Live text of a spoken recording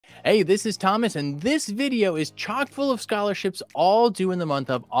Hey, this is Thomas, and this video is chock full of scholarships all due in the month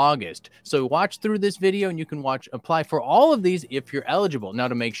of August. So watch through this video and you can apply for all of these if you're eligible. Now,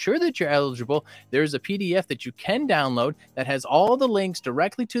 to make sure that you're eligible, there's a PDF that you can download that has all the links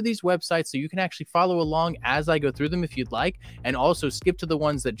directly to these websites, so you can actually follow along as I go through them if you'd like, and also skip to the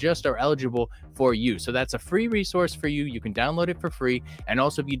ones that just are eligible for you. So that's a free resource for you. You can download it for free. And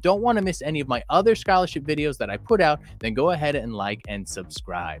also, if you don't want to miss any of my other scholarship videos that I put out, then go ahead and like and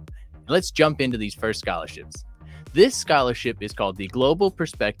subscribe. Let's jump into these first scholarships. This scholarship is called the Global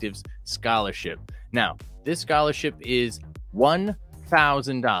Perspectives Scholarship. Now, this scholarship is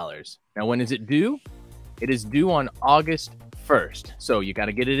 $1,000. Now, when is it due? It is due on August 1st. So you got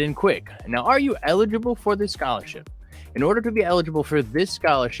to get it in quick. Now, are you eligible for this scholarship? In order to be eligible for this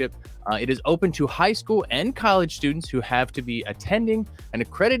scholarship, it is open to high school and college students who have to be attending an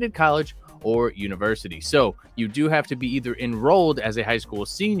accredited college or university. So you do have to be either enrolled as a high school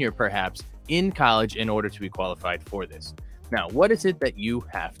senior, perhaps, in college in order to be qualified for this. Now, what is it that you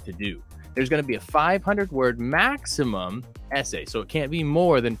have to do? There's going to be a 500-word maximum essay, so it can't be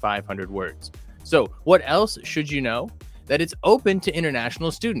more than 500 words. So what else should you know? That it's open to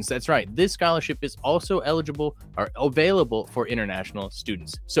international students. That's right. This scholarship is also eligible or available for international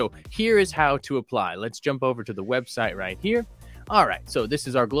students. So here is how to apply. Let's jump over to the website right here. All right, so this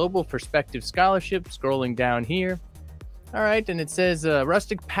is our Global Perspective Scholarship. Scrolling down here. All right, and it says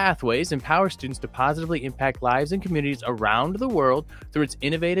Rustic Pathways empower students to positively impact lives and communities around the world through its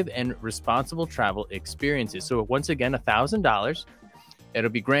innovative and responsible travel experiences. So once again, $1,000. It'll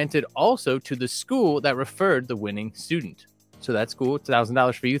be granted also to the school that referred the winning student. So that's cool. It's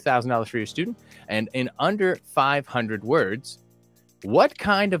 $1,000 for you, $1,000 for your student. And in under 500 words, what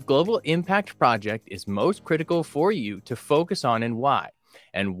kind of global impact project is most critical for you to focus on and why?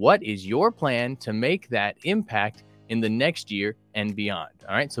 And what is your plan to make that impact in the next year and beyond?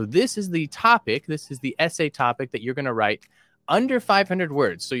 All right. So this is the topic. This is the essay topic that you're going to write under 500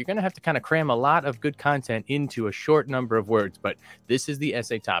 words. So you're going to have to kind of cram a lot of good content into a short number of words. But this is the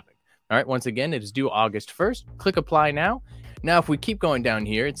essay topic. All right. Once again, it is due August 1st. Click apply now. Now, if we keep going down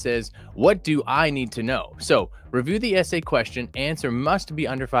here, it says, what do I need to know? So review the essay question, answer must be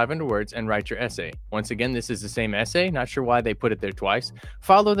under 500 words, and write your essay. Once again, this is the same essay. Not sure why they put it there twice.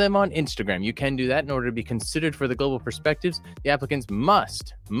 Follow them on Instagram. You can do that in order to be considered for the Global Perspectives. The applicants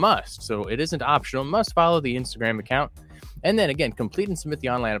must, so it isn't optional, must follow the Instagram account. And then again, complete and submit the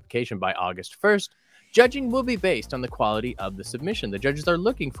online application by August 1st. Judging will be based on the quality of the submission. The judges are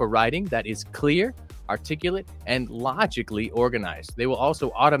looking for writing that is clear, articulate, and logically organized. They will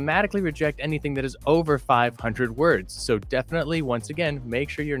also automatically reject anything that is over 500 words. So definitely, once again, make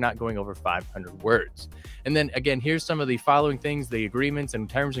sure you're not going over 500 words. And then again, here's some of the following things, the agreements and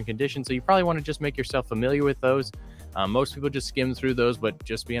terms and conditions. So you probably want to just make yourself familiar with those. Most people just skim through those, but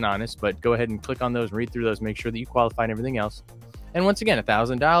just being honest, but go ahead and click on those and read through those, make sure that you qualify and everything else. And once again,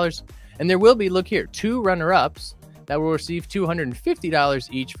 $1,000. And there will be, look here, 2 runner-ups that will receive $250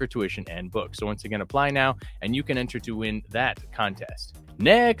 each for tuition and books. So once again, apply now, and you can enter to win that contest.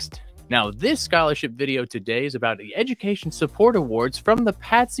 Next. Now, this scholarship video today is about the Education Support Awards from the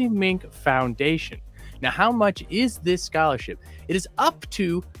Patsy Mink Foundation. Now, how much is this scholarship? It is up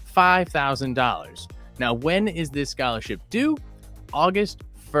to $5,000. Now, when is this scholarship due? August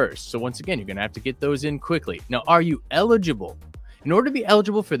 1st. So once again, you're going to have to get those in quickly. Now, are you eligible? In order to be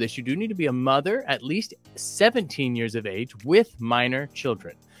eligible for this, you do need to be a mother at least 17 years of age with minor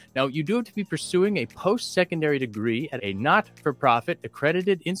children. Now, you do have to be pursuing a post-secondary degree at a not-for-profit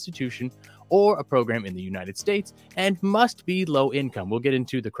accredited institution or a program in the United States, and must be low income. We'll get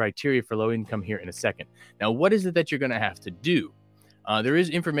into the criteria for low income here in a second. Now, what is it that you're going to have to do? There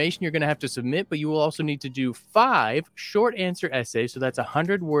is information you're going to have to submit, but you will also need to do 5 short answer essays, so that's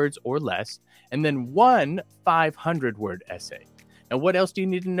 100 words or less, and then 1 500-word essay. Now, what else do you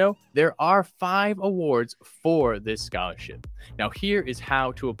need to know? There are 5 awards for this scholarship. Now, here is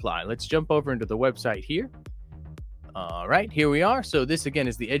how to apply. Let's jump over into the website here. All right, here we are. So this, again,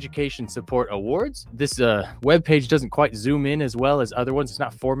 is the Education Support Awards. This web page doesn't quite zoom in as well as other ones. It's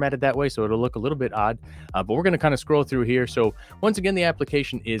not formatted that way, so it'll look a little bit odd. But we're going to kind of scroll through here. So once again, the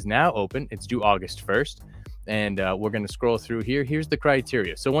application is now open. It's due August 1st. And we're going to scroll through here. Here's the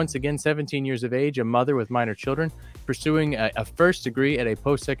criteria. So once again, 17 years of age, a mother with minor children, pursuing a first degree at a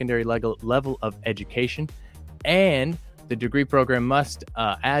post-secondary level of education, and the degree program must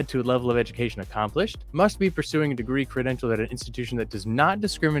add to a level of education accomplished, must be pursuing a degree credential at an institution that does not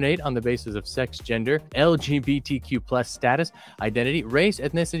discriminate on the basis of sex, gender, LGBTQ plus status, identity, race,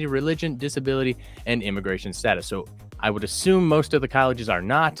 ethnicity, religion, disability, and immigration status. So I would assume most of the colleges are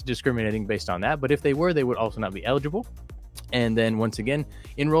not discriminating based on that, but if they were, they would also not be eligible. And then once again,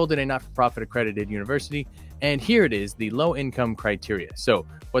 enrolled in a not-for-profit accredited university. And here it is, the low income criteria. So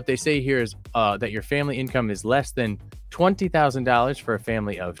what they say here is that your family income is less than $20,000 for a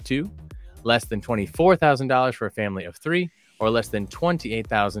family of 2, less than $24,000 for a family of 3, or less than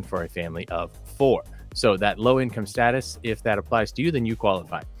 $28,000 for a family of 4. So that low income status, if that applies to you, then you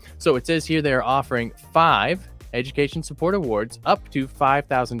qualify. So it says here they're offering 5 education support awards up to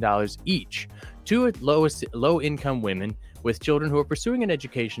 $5,000 each to low income women with children who are pursuing an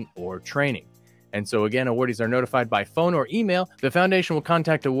education or training. And so again, awardees are notified by phone or email. The foundation will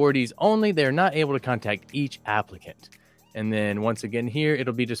contact awardees only. They're not able to contact each applicant. And then once again here,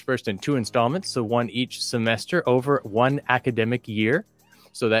 it'll be dispersed in 2 installments, so 1 each semester over 1 academic year.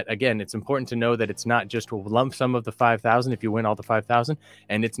 So that, again, it's important to know that it's not just a lump sum of the $5,000 if you win all the $5,000,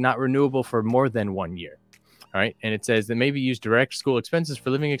 and it's not renewable for more than 1 year. All right, and it says that maybe use direct school expenses for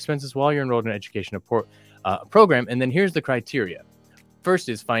living expenses while you're enrolled in an education program. And then here's the criteria. First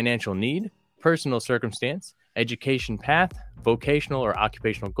is financial need, personal circumstance, education path, vocational or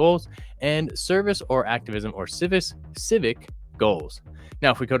occupational goals, and service or activism or civic goals.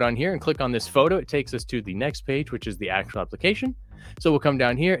 Now, if we go down here and click on this photo, it takes us to the next page, which is the actual application. So we'll come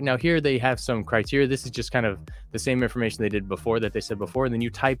down here. Now here they have some criteria. This is just kind of the same information they did before that they said before. And then you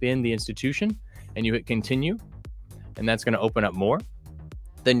type in the institution and you hit continue, and that's going to open up more.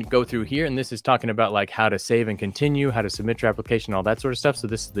 Then you go through here, and this is talking about like how to save and continue, how to submit your application, all that sort of stuff. So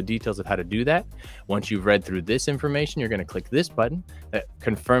this is the details of how to do that. Once you've read through this information, you're going to click this button that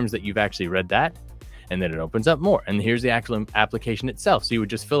confirms that you've actually read that. And then it opens up more. And here's the actual application itself. So you would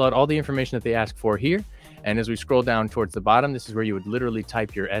just fill out all the information that they ask for here. And as we scroll down towards the bottom, this is where you would literally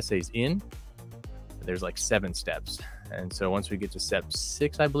type your essays in. There's like 7 steps. And so once we get to step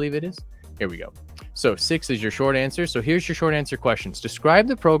 6, I believe it is, here we go. So 6 is your short answer. So here's your short answer questions. Describe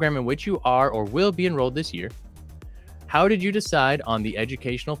the program in which you are or will be enrolled this year. How did you decide on the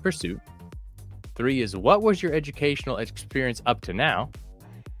educational pursuit? 3 is what was your educational experience up to now?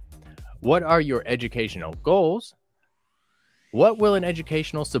 What are your educational goals? What will an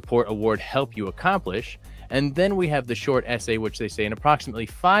educational support award help you accomplish? And then we have the short essay, which they say in approximately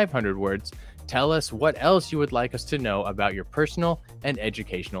 500 words, tell us what else you would like us to know about your personal and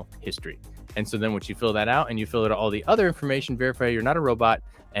educational history. And so then once you fill that out and you fill out all the other information, verify you're not a robot,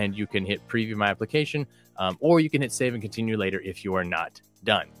 and you can hit preview my application, or you can hit save and continue later if you are not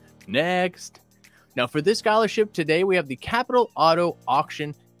done. Next. Now for this scholarship today, we have the Capital Auto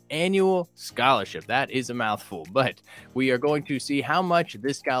Auction Annual Scholarship. That is a mouthful, but we are going to see how much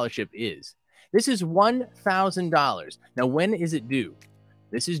this scholarship is. This is $1,000. Now, when is it due?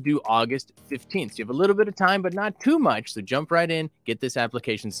 This is due August 15th. So you have a little bit of time, but not too much. So jump right in, get this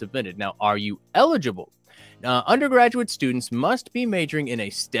application submitted. Now, are you eligible? Undergraduate students must be majoring in a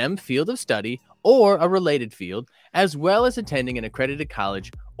STEM field of study or a related field, as well as attending an accredited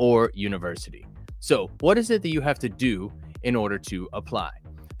college or university. So what is it that you have to do in order to apply?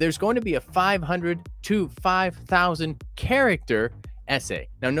 There's going to be a 500 to 5,000 character essay.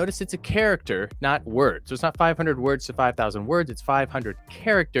 Now notice it's a character, not words. So it's not 500 words to 5,000 words. It's 500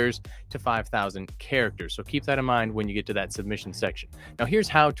 characters to 5,000 characters. So keep that in mind when you get to that submission section. Now here's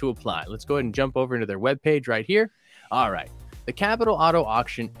how to apply. Let's go ahead and jump over into their webpage right here. All right. The Capital Auto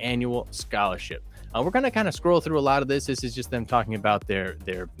Auction Annual Scholarship. We're going to kind of scroll through a lot of this. This is just them talking about their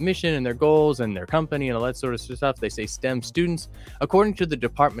mission and their goals and their company and all that sort of stuff. They say STEM students. According to the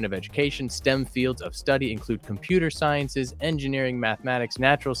Department of Education, STEM fields of study include computer sciences, engineering, mathematics,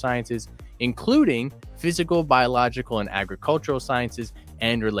 natural sciences, including physical, biological, and agricultural sciences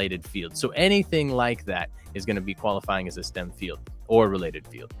and related fields. So anything like that is going to be qualifying as a STEM field or related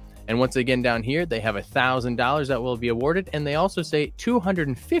field. And once again, down here, they have $1,000 that will be awarded. And they also say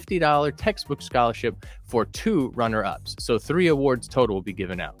 $250 textbook scholarship for 2 runner-ups. So 3 awards total will be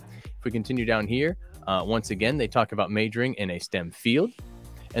given out. If we continue down here, once again, they talk about majoring in a STEM field.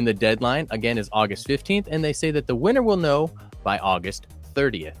 And the deadline, again, is August 15th. And they say that the winner will know by August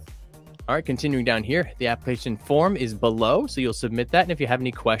 30th. All right, continuing down here, the application form is below, so you'll submit that. And if you have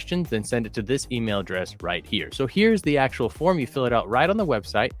any questions, then send it to this email address right here. So here's the actual form. You fill it out right on the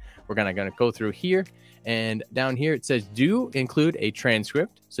website. We're gonna go through here, and down here it says do include a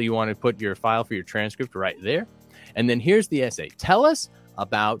transcript. So you want to put your file for your transcript right there. And then here's the essay. Tell us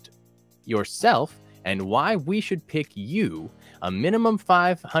about yourself and why we should pick you. A minimum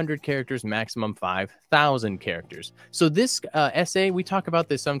 500 characters, maximum 5,000 characters. So this essay, we talk about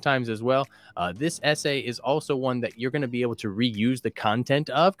this sometimes as well. This essay is also one that you're going to be able to reuse the content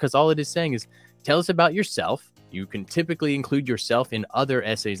of, because all it is saying is Tell us about yourself. You can typically include yourself in other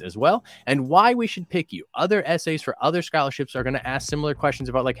essays as well, and why we should pick you. Other essays for other scholarships are going to ask similar questions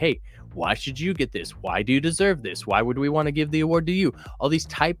about like, hey, why should you get this? Why do you deserve this? Why would we want to give the award to you? All these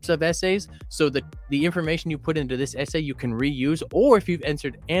types of essays, so that the information you put into this essay you can reuse, or if you've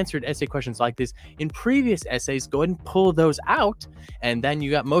answered essay questions like this in previous essays, go ahead and pull those out, and then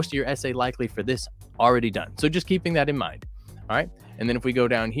you got most of your essay likely for this already done. So just keeping that in mind. All right. And then if we go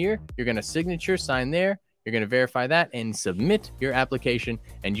down here, you're going to signature, sign there. You're going to verify that and submit your application,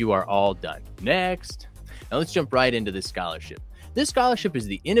 and you are all done. Next. Now let's jump right into this scholarship. This scholarship is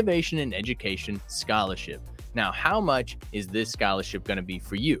the Innovation in Education Scholarship. Now, how much is this scholarship going to be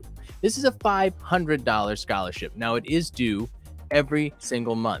for you? This is a $500 scholarship. Now, it is due every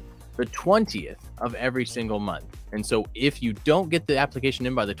single month, the 20th of every single month. And so if you don't get the application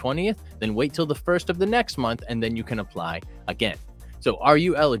in by the 20th, then wait till the 1st of the next month, and then you can apply again. So are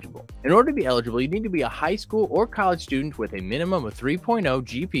you eligible? In order to be eligible, you need to be a high school or college student with a minimum of 3.0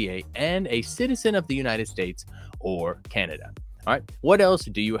 GPA and a citizen of the United States or Canada. All right, what else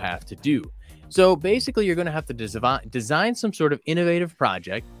do you have to do? So basically, you're going to have to design some sort of innovative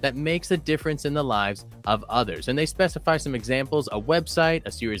project that makes a difference in the lives of others. And they specify some examples: a website,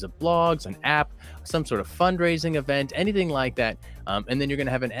 a series of blogs, an app, some sort of fundraising event, anything like that. And then you're going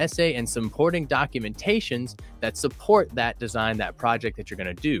to have an essay and supporting documentations that support that design, that project that you're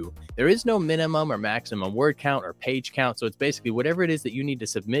going to do. There is no minimum or maximum word count or page count. So it's basically whatever it is that you need to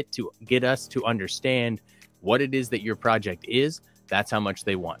submit to get us to understand what it is that your project is. That's how much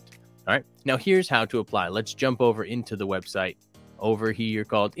they want. All right, now here's how to apply. Let's jump over into the website over here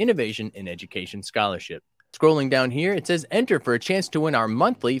called Innovation in Education Scholarship. Scrolling down here, it says enter for a chance to win our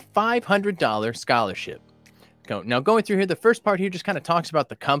monthly $500 scholarship. Now going through here, the first part here just kind of talks about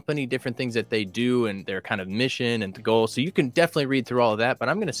the company, different things that they do and their kind of mission and the goals. So you can definitely read through all of that, but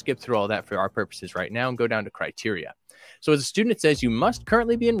I'm going to skip through all that for our purposes right now and go down to criteria. So as a student, it says you must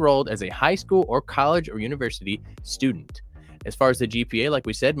currently be enrolled as a high school or college or university student. As far as the GPA, like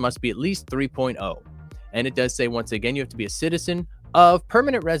we said, must be at least 3.0. And it does say, once again, you have to be a citizen of,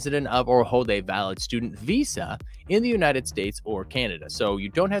 permanent resident of, or hold a valid student visa in the United States or Canada. So you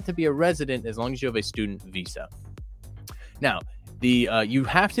don't have to be a resident as long as you have a student visa. Now, you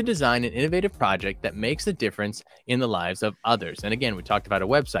have to design an innovative project that makes a difference in the lives of others. And again, we talked about a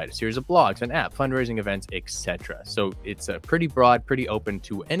website, a series of blogs, an app, fundraising events, etc. So it's pretty broad, pretty open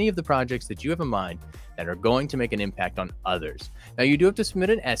to any of the projects that you have in mind that are going to make an impact on others. Now, you do have to submit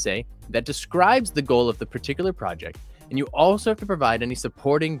an essay that describes the goal of the particular project, and you also have to provide any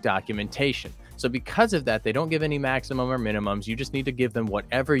supporting documentation. So because of that, they don't give any maximum or minimums. You just need to give them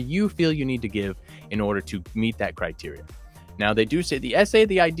whatever you feel you need to give in order to meet that criteria. Now, they do say the essay,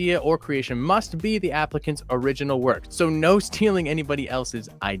 the idea, or creation must be the applicant's original work. So no stealing anybody else's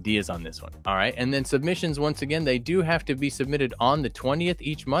ideas on this one. All right. And then submissions, once again, they do have to be submitted on the 20th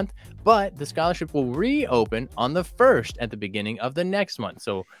each month, but the scholarship will reopen on the 1st at the beginning of the next month.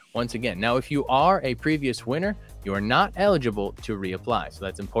 So once again, now, if you are a previous winner, you are not eligible to reapply. So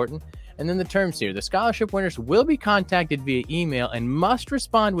that's important. And then the terms here, the scholarship winners will be contacted via email and must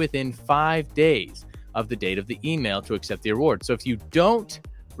respond within 5 days of the date of the email to accept the award. So if you don't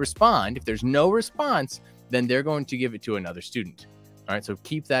respond, if there's no response, then they're going to give it to another student. All right, so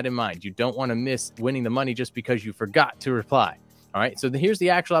keep that in mind. You don't want to miss winning the money just because you forgot to reply. All right, so here's the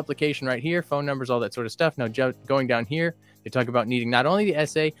actual application right here, phone numbers, all that sort of stuff. Now, going down here, they talk about needing not only the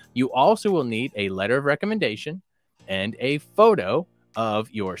essay, you also will need a letter of recommendation and a photo of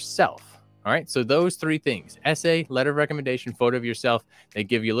yourself. All right, so those 3 things: essay, letter of recommendation, photo of yourself. They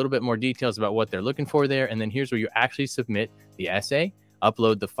give you a little bit more details about what they're looking for there. And then here's where you actually submit the essay,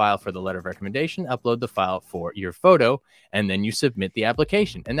 upload the file for the letter of recommendation, upload the file for your photo, and then you submit the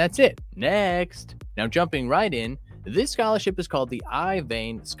application. And that's it. Next. Now, jumping right in, this scholarship is called the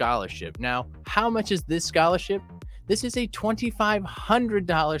I-Vein Scholarship. Now, how much is this scholarship? This is a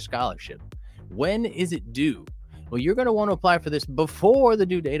 $2,500 scholarship. When is it due? Well, you're going to want to apply for this before the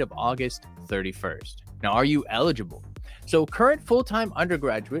due date of August 31st. Now, are you eligible? So current full-time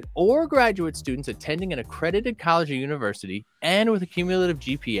undergraduate or graduate students attending an accredited college or university and with a cumulative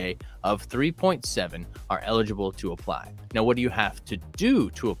GPA of 3.7 are eligible to apply. Now, what do you have to do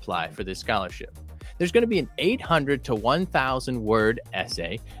to apply for this scholarship? There's going to be an 800 to 1,000 word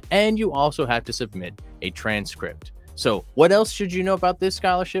essay, and you also have to submit a transcript. So what else should you know about this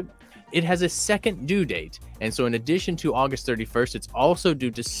scholarship? It has a second due date. And so in addition to August 31st, it's also due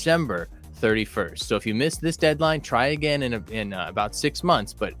December 31st. So if you miss this deadline, try again in about 6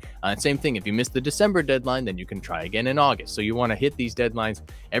 months. But same thing, if you miss the December deadline, then you can try again in August. So you want to hit these deadlines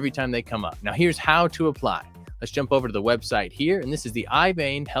every time they come up. Now, here's how to apply. let's jump over to the website here. And this is the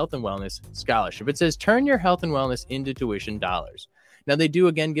iVane Health and Wellness Scholarship. It says, turn your health and wellness into tuition dollars. Now, they do,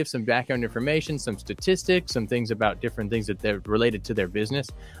 again, give some background information, some statistics, some things about different things that they're related to their business.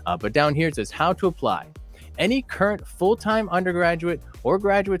 But down here, it says how to apply. Any current full-time undergraduate or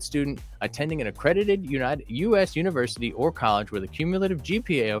graduate student attending an accredited U.S. university or college with a cumulative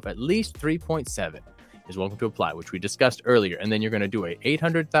GPA of at least 3.7 is welcome to apply, which we discussed earlier. And then you're going to do a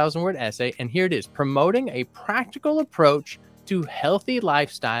 800,000-word essay. And here it is, promoting a practical approach to healthy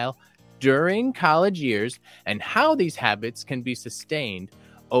lifestyle during college years and how these habits can be sustained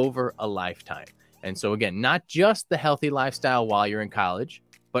over a lifetime. And so, again, not just the healthy lifestyle while you're in college,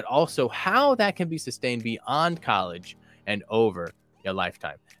 but also how that can be sustained beyond college and over a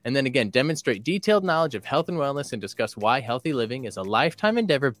lifetime. And then again, demonstrate detailed knowledge of health and wellness and discuss why healthy living is a lifetime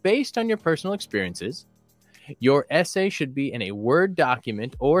endeavor based on your personal experiences. Your essay should be in a Word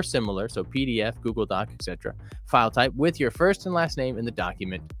document or similar, so PDF, Google Doc, etc., file type with your first and last name in the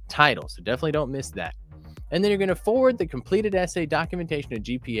document title. So definitely don't miss that. And then you're going to forward the completed essay, documentation of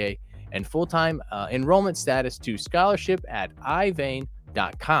GPA, and full-time enrollment status to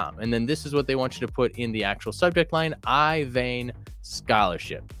scholarship@ivane.com. And then this is what they want you to put in the actual subject line, iVane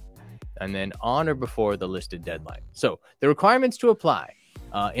Scholarship, and then on or before the listed deadline. So the requirements to apply: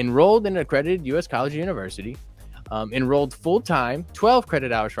 enrolled in an accredited U.S. college or university, enrolled full-time, 12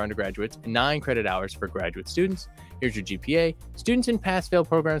 credit hours for undergraduates, 9 credit hours for graduate students. Here's your GPA. Students in pass-fail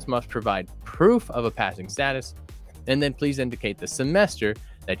programs must provide proof of a passing status, and then please indicate the semester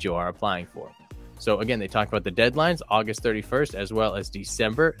that you are applying for. So again, they talked about the deadlines, August 31st as well as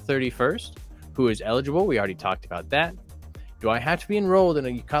December 31st. Who is eligible? We already talked about that. Do I have to be enrolled in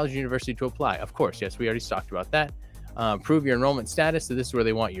a college or university to apply? Of course, yes, we already talked about that. Prove your enrollment status. So this is where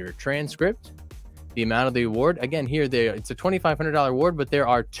they want your transcript. The amount of the award. Again, here it's a $2,500 award, but there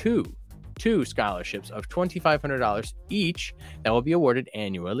are two scholarships of $2,500 each that will be awarded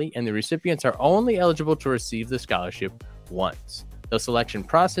annually, and the recipients are only eligible to receive the scholarship once. The selection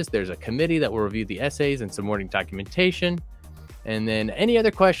process, there's a committee that will review the essays and supporting documentation. And then any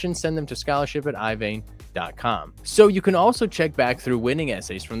other questions, send them to scholarship@ivane.com. So you can also check back through winning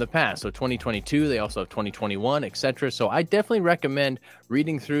essays from the past. So 2022, they also have 2021, etc. So I definitely recommend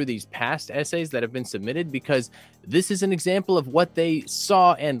reading through these past essays that have been submitted, because this is an example of what they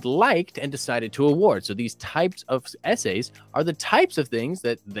saw and liked and decided to award. So these types of essays are the types of things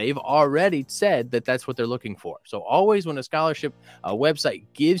that they've already said that that's what they're looking for. So always when a scholarship website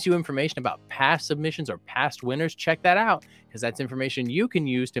gives you information about past submissions or past winners, check that out, because that's information you can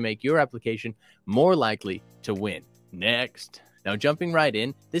use to make your application more likely to win. Next. Now, jumping right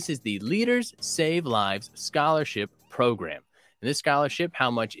in, this is the Leaders Save Lives Scholarship Program. And this scholarship,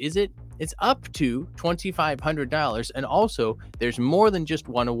 how much is it? It's up to $2,500. And also, there's more than just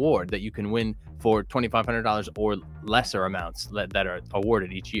one award that you can win for $2,500 or lesser amounts that are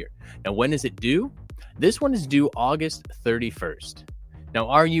awarded each year. Now, when is it due? This one is due August 31st. Now,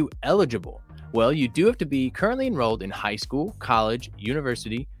 are you eligible? Well, you do have to be currently enrolled in high school, college,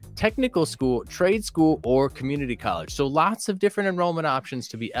 university, technical school, trade school, or community college. So lots of different enrollment options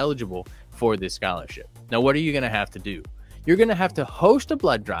to be eligible for this scholarship. Now, what are you going to have to do? You're going to have to host a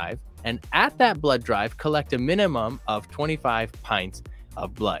blood drive, and at that blood drive, collect a minimum of 25 pints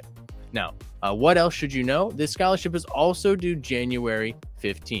of blood. Now, what else should you know? This scholarship is also due January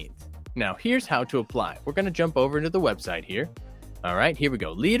 15th. Now, here's how to apply. We're going to jump over to the website here. All right, here we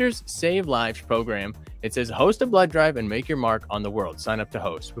go. Leaders Save Lives Program. It says host a blood drive and make your mark on the world. Sign up to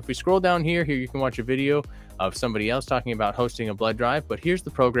host. If we scroll down here you can watch a video of somebody else talking about hosting a blood drive, but here's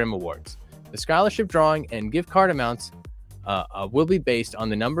the program awards. The scholarship drawing and gift card amounts will be based on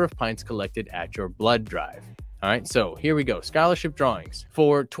the number of pints collected at your blood drive. All right, so here we go. Scholarship drawings.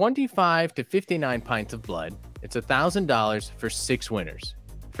 For 25 to 59 pints of blood, it's $1,000 for 6 winners.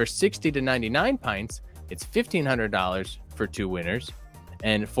 For 60 to 99 pints, it's $1,500 for 2 winners.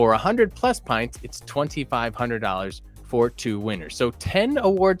 And for 100 plus pints, it's $2,500 for 2 winners. So 10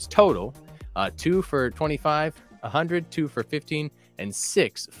 awards total, 2 for 25, 100, 2 for 15, and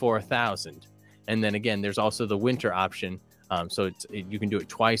 6 for 1,000. And then again, there's also the winter option. So you can do it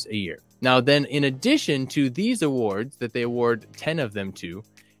twice a year. Now, then in addition to these awards that they award 10 of them to,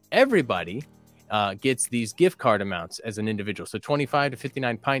 everybody gets these gift card amounts as an individual. So 25 to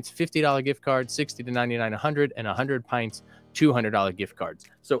 59 pints, $50 gift card, 60 to 99, 100, and 100 pints, $200 gift cards.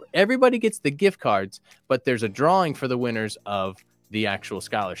 So everybody gets the gift cards, but there's a drawing for the winners of the actual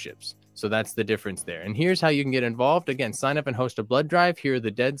scholarships. So that's the difference there. And here's how you can get involved. Again, sign up and host a blood drive. Here are the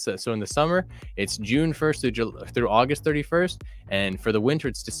dates. So in the summer, it's June 1st through August 31st. And for the winter,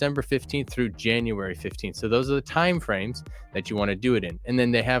 it's December 15th through January 15th. So those are the time frames that you want to do it in. And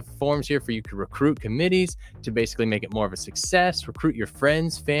then they have forms here for you to recruit committees to basically make it more of a success, recruit your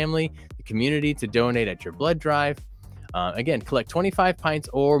friends, family, the community to donate at your blood drive. Again, collect 25 pints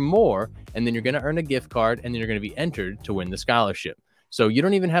or more, and then you're going to earn a gift card, and then you're going to be entered to win the scholarship. So you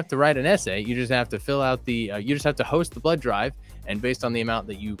don't even have to write an essay. You just have to fill out you just have to host the blood drive, and based on the amount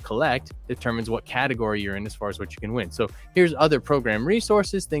that you collect determines what category you're in as far as what you can win. So here's other program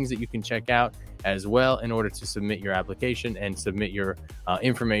resources, things that you can check out as well in order to submit your application and submit your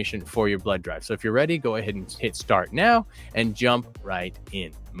information for your blood drive. So if you're ready, go ahead and hit start now and jump right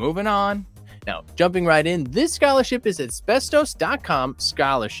in. Moving on. Now, jumping right in, this scholarship is asbestos.com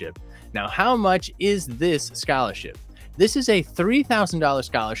scholarship. Now, how much is this scholarship? This is a $3,000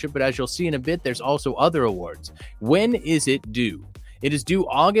 scholarship, but as you'll see in a bit, there's also other awards. When is it due? It is due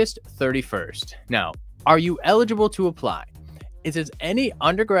August 31st. Now, are you eligible to apply? It says any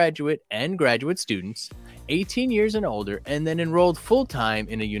undergraduate and graduate students, 18 years and older, and then enrolled full-time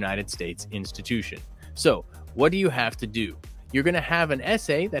in a United States institution. So, what do you have to do? You're going to have an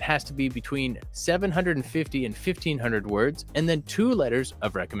essay that has to be between 750 and 1,500 words, and then 2 letters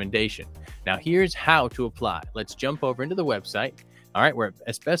of recommendation. Now, here's how to apply. Let's jump over into the website. All right, we're at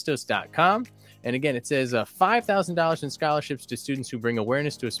asbestos.com. And again, it says $5,000 in scholarships to students who bring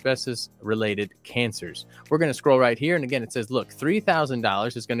awareness to asbestos-related cancers. We're going to scroll right here. And again, it says, look,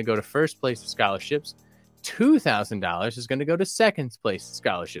 $3,000 is going to go to first place scholarships. $2,000 is going to go to second place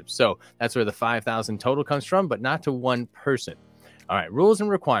scholarships. So that's where the $5,000 total comes from, but not to one person. All right, rules and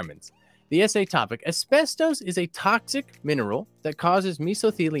requirements. The essay topic: asbestos is a toxic mineral that causes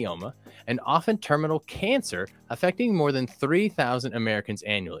mesothelioma, an often terminal cancer affecting more than 3,000 Americans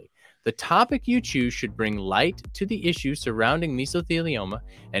annually. The topic you choose should bring light to the issues surrounding mesothelioma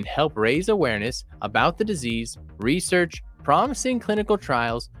and help raise awareness about the disease, research, promising clinical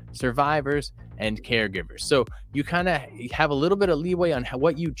trials, survivors, and caregivers. So you kind of have a little bit of leeway on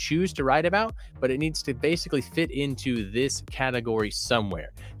what you choose to write about, but it needs to basically fit into this category somewhere.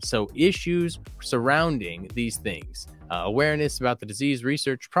 So issues surrounding these things, awareness about the disease,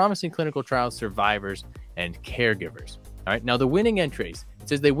 research, promising clinical trials, survivors, and caregivers. All right, now the winning entries. It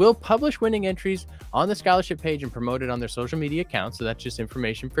says they will publish winning entries on the scholarship page and promote it on their social media accounts. So that's just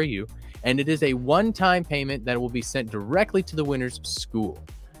information for you. And it is a one-time payment that will be sent directly to the winner's school.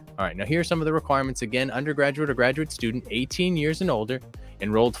 All right, now here are some of the requirements. Again, undergraduate or graduate student, 18 years and older,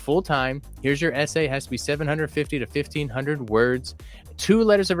 enrolled full-time. Here's your essay. It has to be 750 to 1,500 words, 2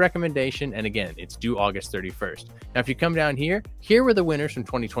 letters of recommendation, and again, it's due August 31st. Now, if you come down here were the winners from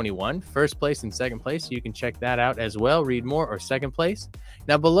 2021, first place and second place. So you can check that out as well, read more, or second place.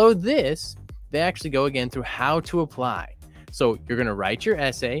 Now, below this, they actually go again through how to apply. So you're going to write your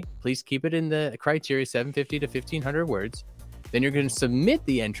essay. Please keep it in the criteria, 750 to 1,500 words. Then you're going to submit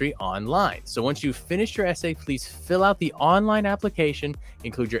the entry online. So once you've finished your essay, please fill out the online application,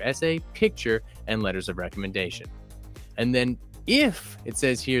 include your essay, picture, and letters of recommendation. And then if it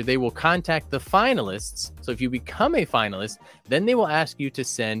says here, they will contact the finalists. So if you become a finalist, then they will ask you to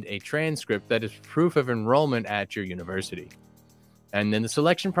send a transcript that is proof of enrollment at your university. And then the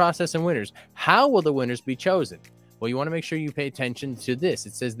selection process and winners. How will the winners be chosen? Well, you want to make sure you pay attention to this.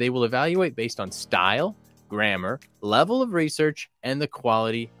 It says they will evaluate based on style, grammar, level of research, and the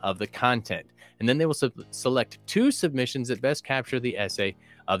quality of the content. And then they will select 2 submissions that best capture the essay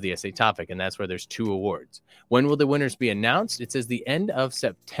of the essay topic. And that's where there's 2 awards. When will the winners be announced? It says the end of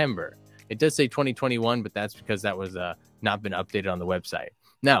September. It does say 2021, but that's because that was not been updated on the website.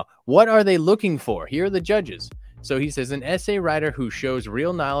 Now, what are they looking for? Here are the judges. So he says an essay writer who shows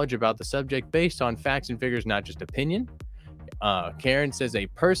real knowledge about the subject based on facts and figures, not just opinion. Karen says a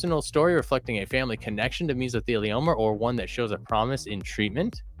personal story reflecting a family connection to mesothelioma or one that shows a promise in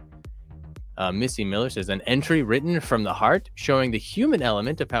treatment. Missy Miller says an entry written from the heart showing the human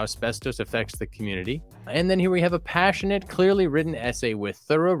element of how asbestos affects the community. And then here we have a passionate, clearly written essay with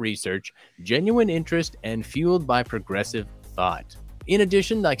thorough research, genuine interest, and fueled by progressive thought. In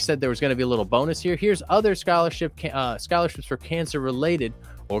addition, like I said, there was going to be a little bonus here. Here's other scholarships for cancer-related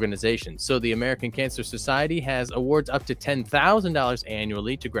organizations. So the American Cancer Society has awards up to $10,000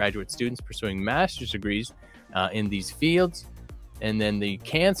 annually to graduate students pursuing master's degrees in these fields. And then the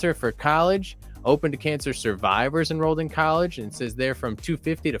Cancer for College, open to cancer survivors enrolled in college, and it says they're from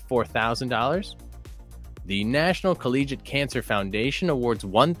 $250 to $4,000. The National Collegiate Cancer Foundation awards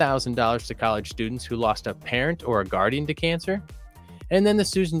 $1,000 to college students who lost a parent or a guardian to cancer. And then the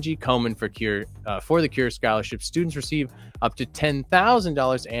Susan G. Komen for the Cure Scholarship, students receive up to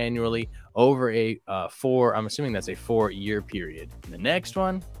 $10,000 annually over I'm assuming that's a 4-year period. And the next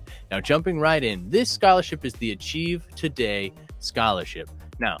one, now jumping right in, this scholarship is the Achieve Today Scholarship.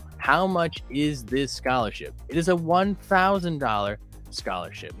 Now, how much is this scholarship? It is a $1,000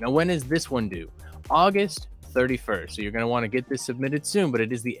 scholarship. Now, when is this one due? August 31st. So you're going to want to get this submitted soon, but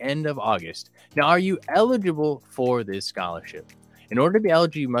it is the end of August. Now, are you eligible for this scholarship? In order to be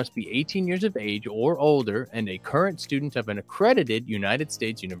eligible, you must be 18 years of age or older and a current student of an accredited United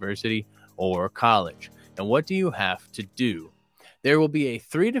States university or college. Now, what do you have to do? There will be a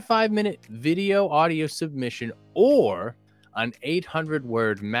 3 to 5 minute video audio submission or an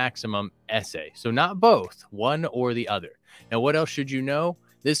 800-word maximum essay. So not both, one or the other. Now, what else should you know?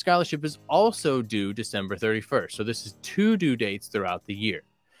 This scholarship is also due December 31st. So this is 2 due dates throughout the year.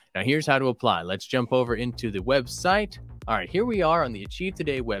 Now, here's how to apply. Let's jump over into the website. All right, here we are on the Achieve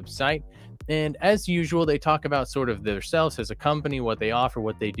Today website. And as usual, they talk about sort of themselves as a company, what they offer,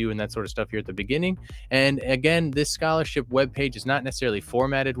 what they do, and that sort of stuff here at the beginning. And again, this scholarship webpage is not necessarily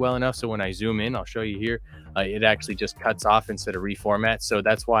formatted well enough. So when I zoom in, I'll show you here, it actually just cuts off instead of reformat. So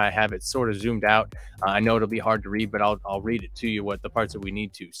that's why I have it sort of zoomed out. I know it'll be hard to read, but I'll read it to you, what the parts that we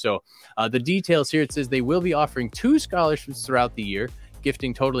need to. So the details here, it says they will be offering 2 scholarships throughout the year,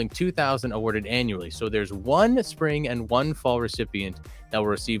 gifting totaling $2,000 awarded annually. So there's 1 spring and 1 fall recipient that will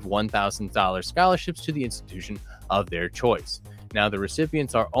receive $1,000 scholarships to the institution of their choice. Now, the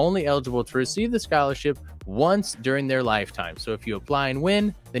recipients are only eligible to receive the scholarship once during their lifetime. So if you apply and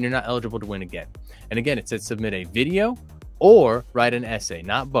win, then you're not eligible to win again. And again, it says submit a video or write an essay,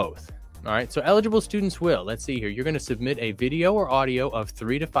 not both. All right, so eligible students will, let's see here, you're going to submit a video or audio of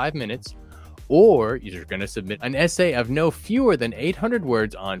 3 to 5 minutes, or you're going to submit an essay of no fewer than 800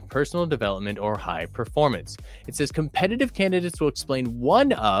 words on personal development or high performance. It says competitive candidates will explain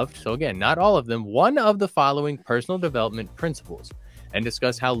one of, so again, not all of them, one of the following personal development principles and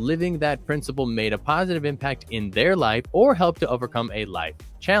discuss how living that principle made a positive impact in their life or helped to overcome a life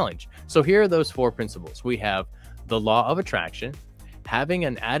challenge. So here are those 4 principles. We have the law of attraction, having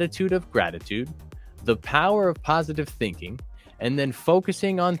an attitude of gratitude, the power of positive thinking, and then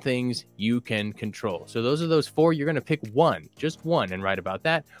focusing on things you can control. So those are those 4. You're going to pick one, just one, and write about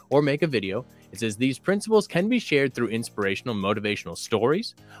that or make a video. It says these principles can be shared through inspirational, motivational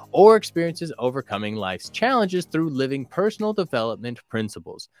stories or experiences overcoming life's challenges through living personal development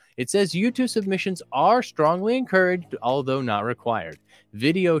principles. It says YouTube submissions are strongly encouraged, although not required.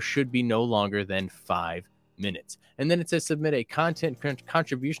 Video should be no longer than 5 minutes. And then it says submit a content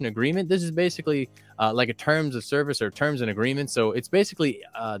contribution agreement. This is basically like a terms of service or terms and agreements. So it's basically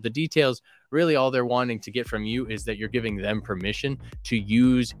the details. Really all they're wanting to get from you is that you're giving them permission to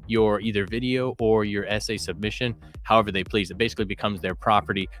use your either video or your essay submission however they please. It basically becomes their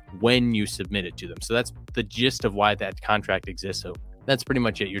property when you submit it to them. So that's the gist of why that contract exists. So that's pretty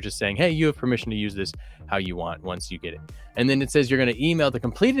much it. You're just saying, hey, you have permission to use this how you want once you get it. And then it says you're going to email the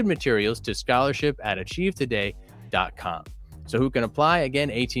completed materials to scholarship@achievetoday.com. So who can apply? Again,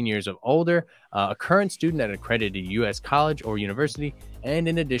 18 years of older, a current student at an accredited U.S. college or university, and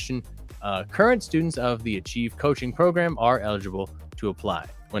in addition, current students of the Achieve coaching program are eligible to apply.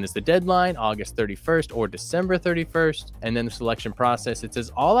 When is the deadline? August 31st or December 31st. And then the selection process, it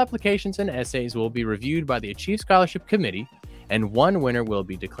says all applications and essays will be reviewed by the Achieve Scholarship Committee, and one winner will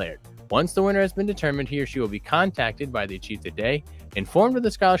be declared. Once the winner has been determined, he or she will be contacted by the Achieve Today, informed of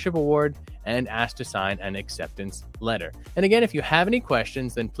the scholarship award, and asked to sign an acceptance letter. And again, if you have any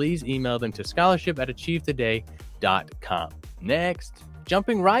questions, then please email them to scholarship@achievetoday.com. Next,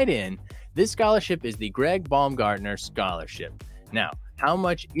 jumping right in, this scholarship is the Greg Baumgartner Scholarship. Now, how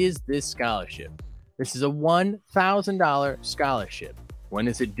much is this scholarship? This is a $1,000 scholarship. When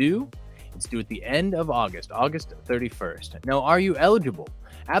is it due? It's due at the end of August, August 31st. Now, are you eligible?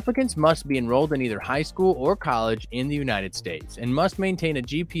 Applicants must be enrolled in either high school or college in the United States and must maintain a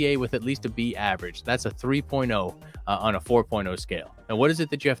GPA with at least a B average. That's a 3.0 on a 4.0 scale. Now, what is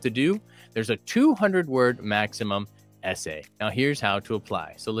it that you have to do? There's a 200-word maximum essay. Now, here's how to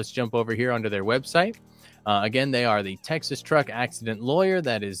apply. So let's jump over here onto their website. Again, they are the Texas Truck Accident Lawyer.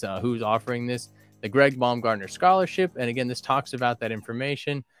 That is who's offering this, the Greg Baumgartner Scholarship. And again, this talks about that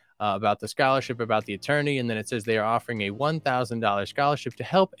information. About the scholarship, about the attorney, and then it says they are offering a $1,000 scholarship to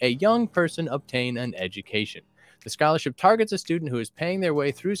help a young person obtain an education. The scholarship targets a student who is paying their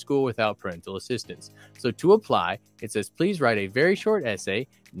way through school without parental assistance. So to apply, it says please write a very short essay,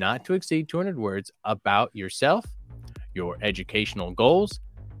 not to exceed 200 words, about yourself, your educational goals,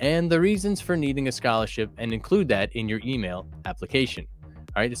 and the reasons for needing a scholarship, and include that in your email application.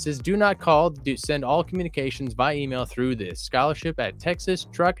 All right, it says do not call, send all communications by email through this scholarship at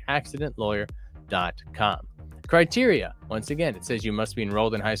texastruckaccidentlawyer.com. Criteria, once again, it says you must be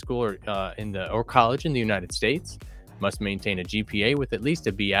enrolled in high school or college in the United States, must maintain a GPA with at least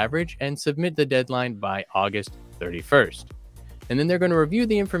a B average, and submit the deadline by August 31st. And then they're going to review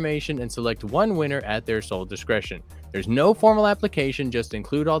the information and select one winner at their sole discretion. There's no formal application, just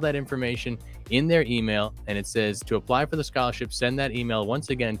include all that information in their email. And it says to apply for the scholarship, send that email once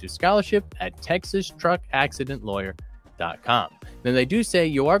again to scholarship@texastruckaccidentlawyer.com. Then they do say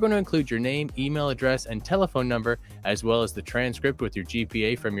you are going to include your name, email address, and telephone number, as well as the transcript with your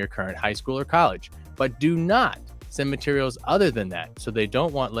GPA from your current high school or college. But do not send materials other than that. So they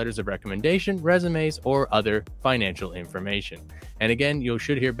don't want letters of recommendation, resumes, or other financial information. And again, you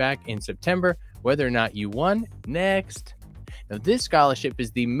should hear back in September whether or not you won. Next. Now, this scholarship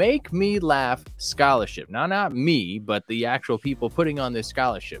is the Make Me Laugh Scholarship. Now, not me, but the actual people putting on this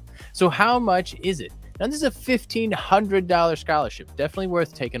scholarship. So how much is it? Now, this is a $1,500 scholarship. Definitely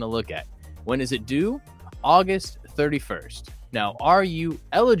worth taking a look at. When is it due? August 31st. Now, are you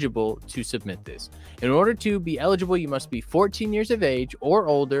eligible to submit this? In order to be eligible, you must be 14 years of age or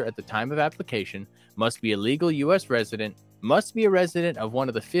older at the time of application, must be a legal U.S. resident, must be a resident of one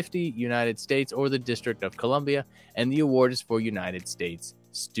of the 50 United States or the District of Columbia, and the award is for United States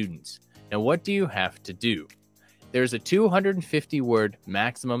students. Now, what do you have to do? There's a 250-word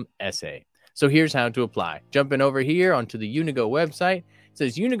maximum essay. So here's how to apply. Jumping over here onto the Unigo website, it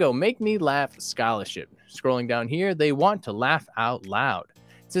says Unigo Make Me Laugh Scholarship. Scrolling down here, they want to laugh out loud.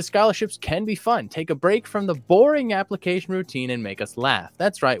 It says scholarships can be fun. Take a break from the boring application routine and make us laugh.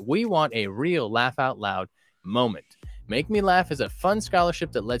 That's right, we want a real laugh out loud moment. Make Me Laugh is a fun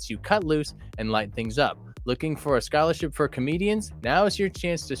scholarship that lets you cut loose and lighten things up. Looking for a scholarship for comedians? Now is your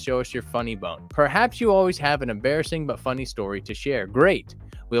chance to show us your funny bone. Perhaps you always have an embarrassing but funny story to share. Great.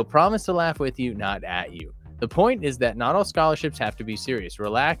 We'll promise to laugh with you, not at you. The point is that not all scholarships have to be serious.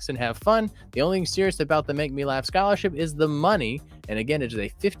 Relax and have fun. The only thing serious about the Make Me Laugh scholarship is the money. And again, it is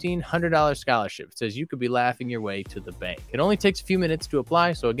a $1,500 scholarship. It says you could be laughing your way to the bank. It only takes a few minutes to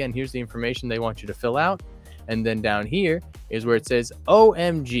apply. So again, here's the information they want you to fill out. And then down here is where it says,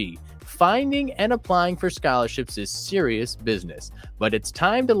 OMG, finding and applying for scholarships is serious business, but it's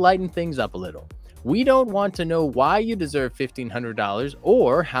time to lighten things up a little. We don't want to know why you deserve $1,500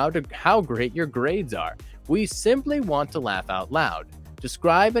 or how great your grades are. We simply want to laugh out loud.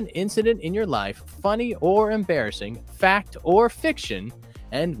 Describe an incident in your life, funny or embarrassing, fact or fiction,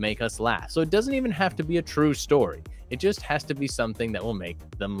 and make us laugh. So it doesn't even have to be a true story. It just has to be something that will make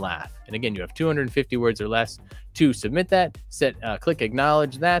them laugh. And again, you have 250 words or less to submit that. Click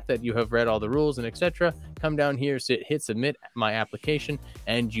acknowledge that you have read all the rules and etc. Come down here, hit submit my application,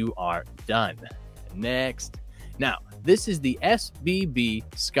 and you are done. Next. Now, this is the SBB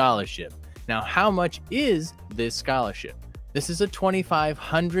scholarship. Now, how much is this scholarship? This is a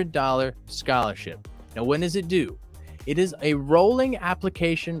 $2,500 scholarship. Now, when is it due? It is a rolling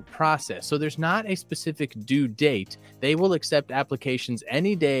application process. So there's not a specific due date. They will accept applications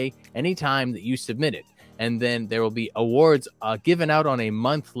any day, any time that you submit it. And then there will be awards given out on a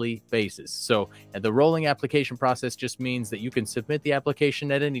monthly basis. So the rolling application process just means that you can submit the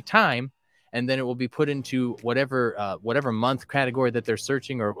application at any time, and then it will be put into whatever month category that they're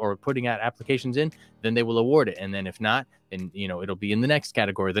searching or putting out applications in. Then they will award it. And then if not, then it'll be in the next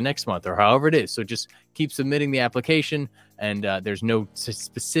category the next month or however it is. So just keep submitting the application, and there's no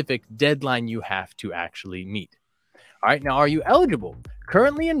specific deadline you have to actually meet. All right, now, are you eligible?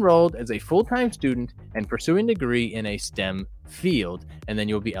 Currently enrolled as a full-time student and pursuing a degree in a STEM field, and then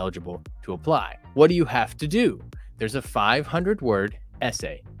you'll be eligible to apply. What do you have to do? There's a 500-word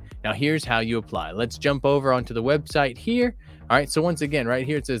essay. Now, here's how you apply. Let's jump over onto the website here. All right, so once again, right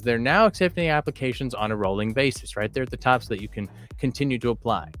here, it says they're now accepting applications on a rolling basis, right there at the top, so that you can continue to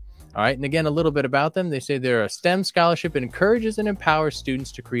apply. All right, and again, a little bit about them. They say they're a STEM scholarship that encourages and empowers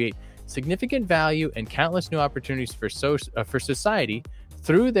students to create significant value and countless new opportunities for society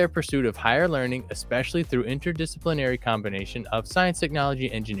through their pursuit of higher learning, especially through interdisciplinary combination of science,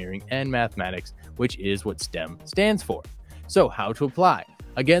 technology, engineering, and mathematics, which is what STEM stands for. So how to apply?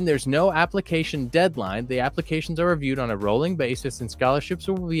 Again, there's no application deadline. The applications are reviewed on a rolling basis, and scholarships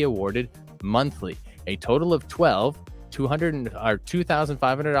will be awarded monthly. A total of 12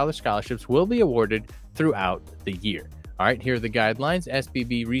 $2,500 scholarships will be awarded throughout the year. All right, here are the guidelines.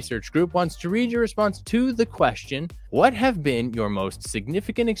 SBB Research Group wants to read your response to the question, what have been your most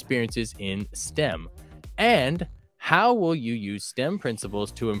significant experiences in STEM? And how will you use STEM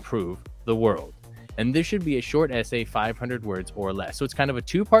principles to improve the world? And this should be a short essay, 500 words or less. So it's kind of a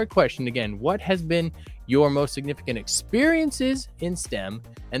two-part question. Again, what has been your most significant experiences in STEM?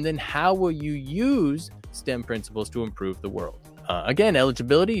 And then how will you use STEM principles to improve the world? Again,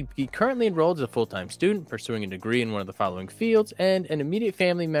 eligibility: be currently enrolled as a full-time student pursuing a degree in one of the following fields, and an immediate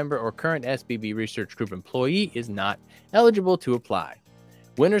family member or current SBB Research Group employee is not eligible to apply.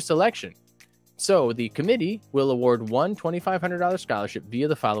 Winner selection: so the committee will award one $2,500 scholarship via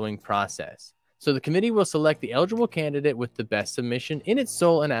the following process. So the committee will select the eligible candidate with the best submission in its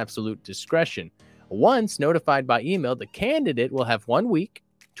sole and absolute discretion. Once notified by email, the candidate will have 1 week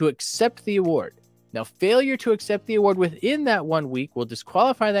to accept the award. Now, failure to accept the award within that 1 week will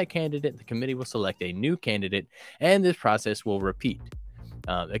disqualify that candidate. The committee will select a new candidate, and this process will repeat.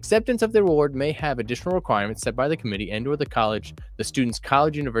 Acceptance of the award may have additional requirements set by the committee and/or the college, the student's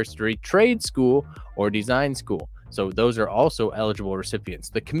college, university, trade school, or design school. So those are also eligible recipients.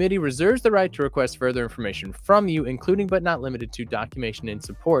 The committee reserves the right to request further information from you, including but not limited to documentation in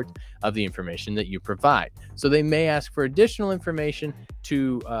support of the information that you provide. So they may ask for additional information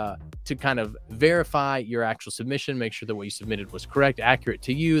to kind of verify your actual submission, make sure that what you submitted was correct, accurate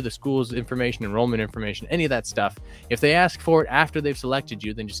to you, the school's information, enrollment information, any of that stuff. If they ask for it after they've selected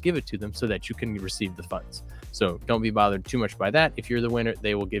you, then just give it to them so that you can receive the funds. So don't be bothered too much by that. If you're the winner,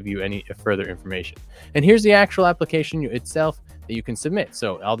 they will give you any further information. And here's the actual application itself that you can submit.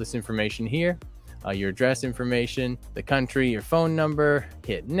 So all this information here, your address information, the country, your phone number,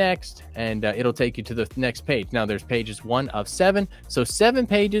 hit next, and it'll take you to the next page. Now there's pages 1 of 7, so 7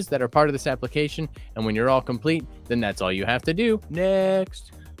 pages that are part of this application. And when you're all complete, then that's all you have to do.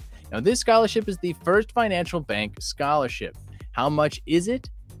 Next. Now this scholarship is the First Financial Bank Scholarship. How much is it?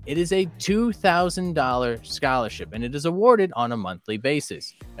 It is a $2,000 scholarship, and it is awarded on a monthly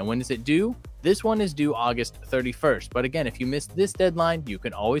basis. And when is it due? This one is due August 31st. But again, if you missed this deadline, you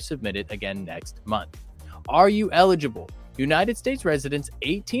can always submit it again next month. Are you eligible? United States residents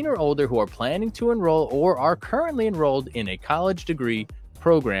 18 or older who are planning to enroll or are currently enrolled in a college degree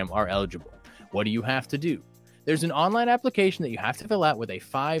program are eligible. What do you have to do? There's an online application that you have to fill out with a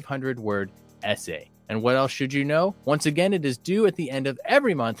 500-word essay. And what else should you know? Once again, it is due at the end of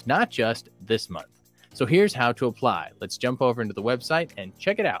every month, not just this month. So here's how to apply. Let's jump over into the website and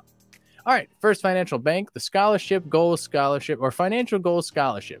check it out. All right, First Financial Bank, the Scholarship Goals Scholarship or Financial Goals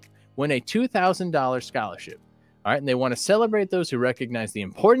Scholarship, win a $2,000 scholarship. All right, and they want to celebrate those who recognize the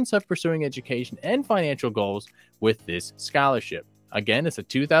importance of pursuing education and financial goals with this scholarship. Again, it's a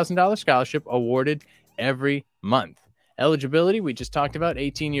 $2,000 scholarship awarded every month. Eligibility, we just talked about,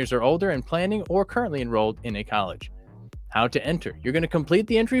 18 years or older and planning or currently enrolled in a college. How to enter. You're going to complete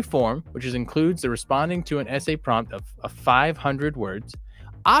the entry form, which includes the responding to an essay prompt of 500 words.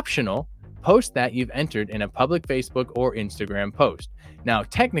 Optional, post that you've entered in a public Facebook or Instagram post. Now,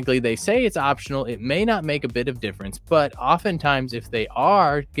 technically, they say it's optional. It may not make a bit of difference, but oftentimes if they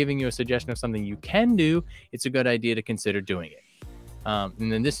are giving you a suggestion of something you can do, it's a good idea to consider doing it.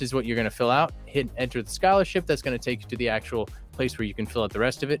 And then this is what you're going to fill out. Hit enter the scholarship. That's going to take you to the actual place where you can fill out the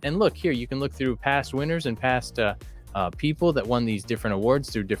rest of it. And look here, you can look through past winners and past people that won these different awards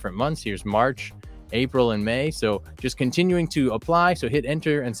through different months. Here's March, April, and May. So just continuing to apply. So hit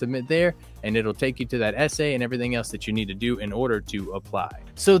enter and submit there, and it'll take you to that essay and everything else that you need to do in order to apply.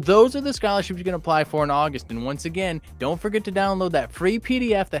 So those are the scholarships you can apply for in August. And once again, don't forget to download that free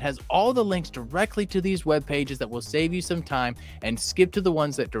PDF that has all the links directly to these web pages that will save you some time, and skip to the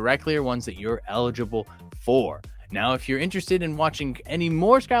ones that directly are ones that you're eligible for. Now, if you're interested in watching any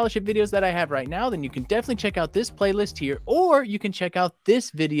more scholarship videos that I have right now, then you can definitely check out this playlist here, or you can check out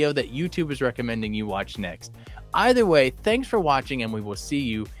this video that YouTube is recommending you watch next. Either way, thanks for watching, and we will see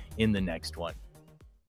you in the next one.